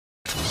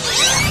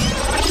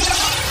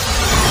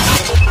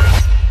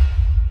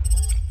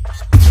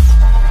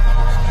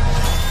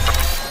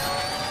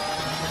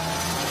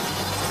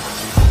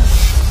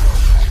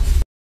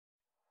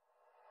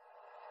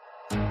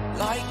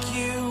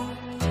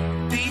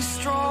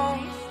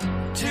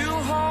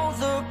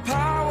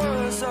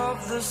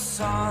the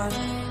sun.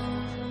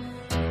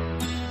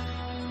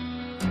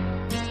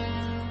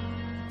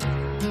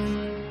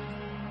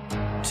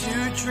 To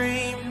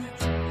dream,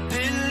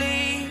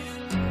 believe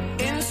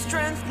in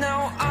strength.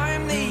 Now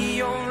I'm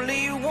the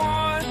only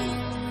one,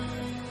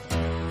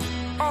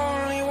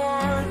 only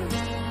one.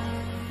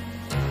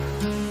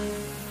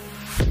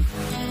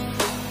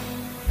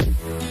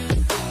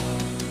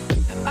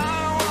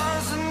 I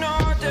was an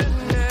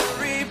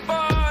ordinary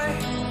boy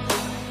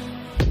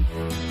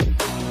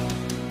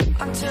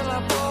until I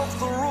broke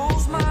the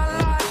rules. My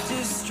life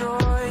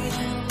destroyed,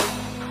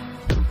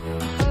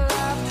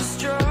 life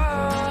destroyed.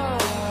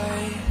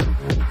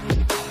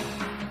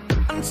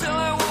 Until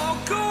I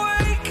walk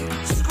awake,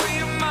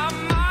 scream my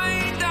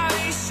mind,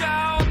 I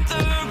shout,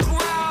 the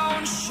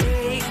ground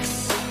shakes.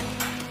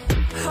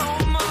 How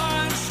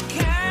much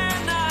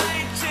can I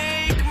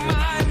take?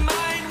 My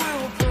mind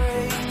will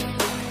break.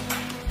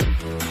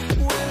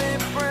 Will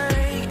it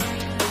break?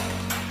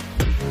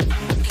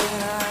 Can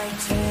I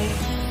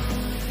take?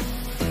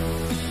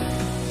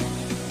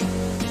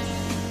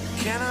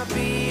 Can I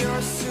be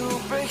your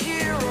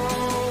superhero?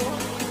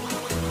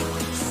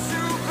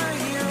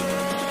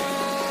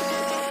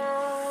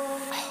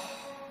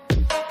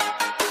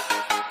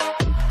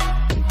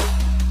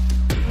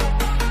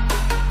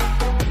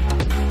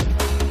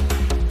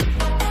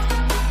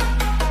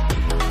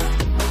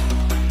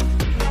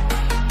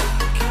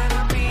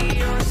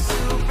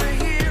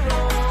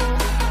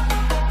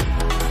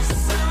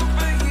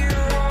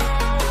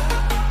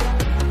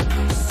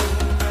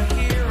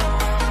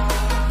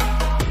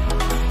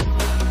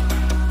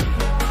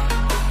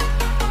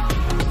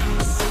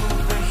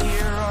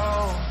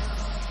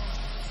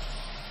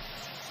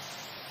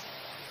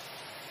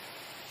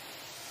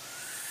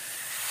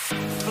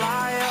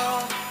 Fly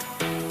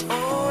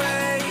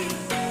away.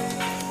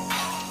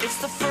 It's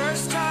the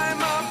first time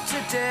of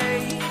today.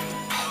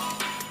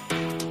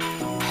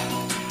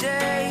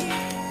 Today.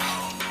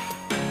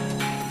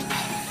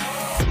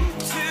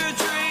 To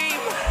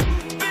dream,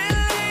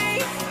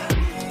 believe.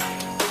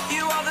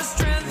 You are the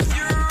strength,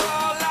 you're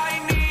all I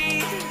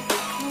need.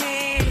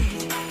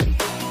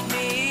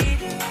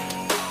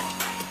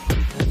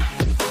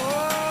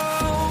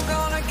 Oh,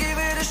 gonna give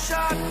it a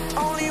shot.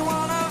 Only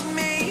one of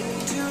me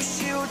to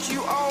shield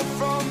you all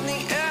from the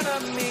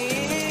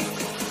enemy.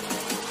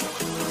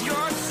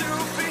 You're a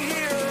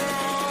superhero.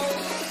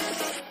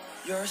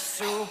 You're a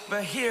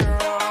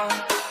superhero.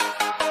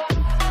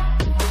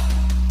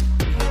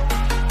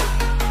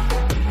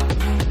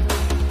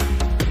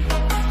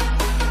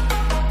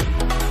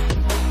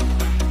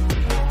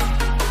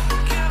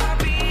 Can I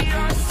be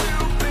your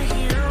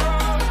superhero?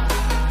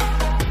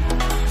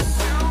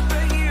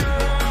 Superhero.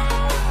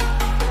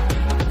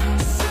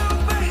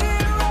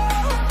 Superhero.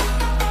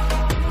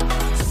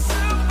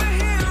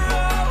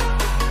 Superhero.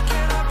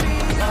 Can I be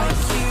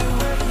like you?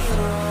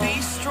 Be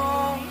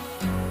strong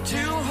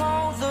to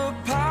hold the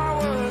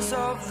powers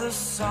of the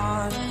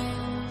sun.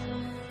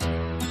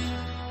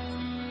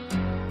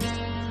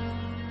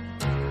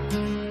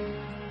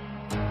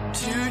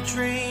 To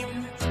dream,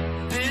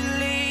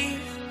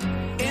 believe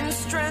in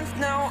strength.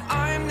 Now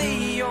I'm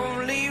the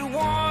only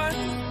one,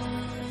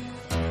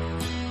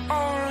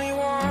 only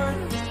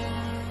one.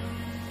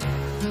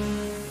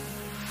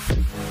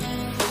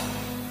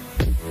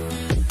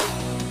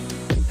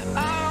 I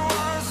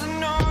was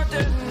an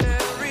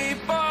ordinary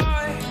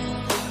boy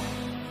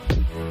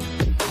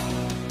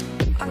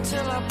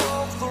until I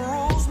broke the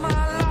rules.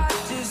 My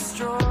life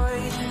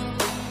destroyed,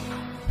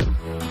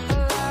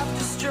 life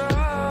destroyed.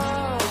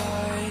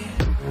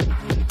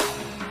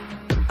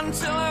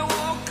 Until I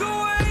walk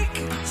awake,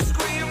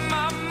 scream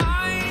my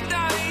mind,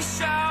 I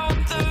shout,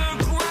 the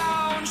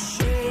ground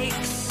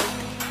shakes.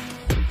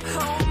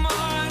 How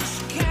much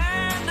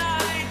can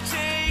I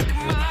take?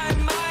 My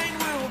mind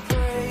will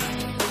break.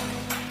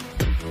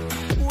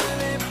 Will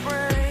it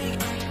break?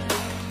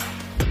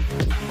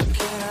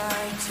 Can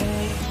I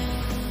take?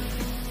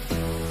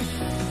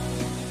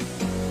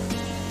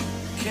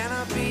 Can I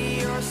be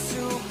your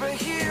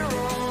superhero?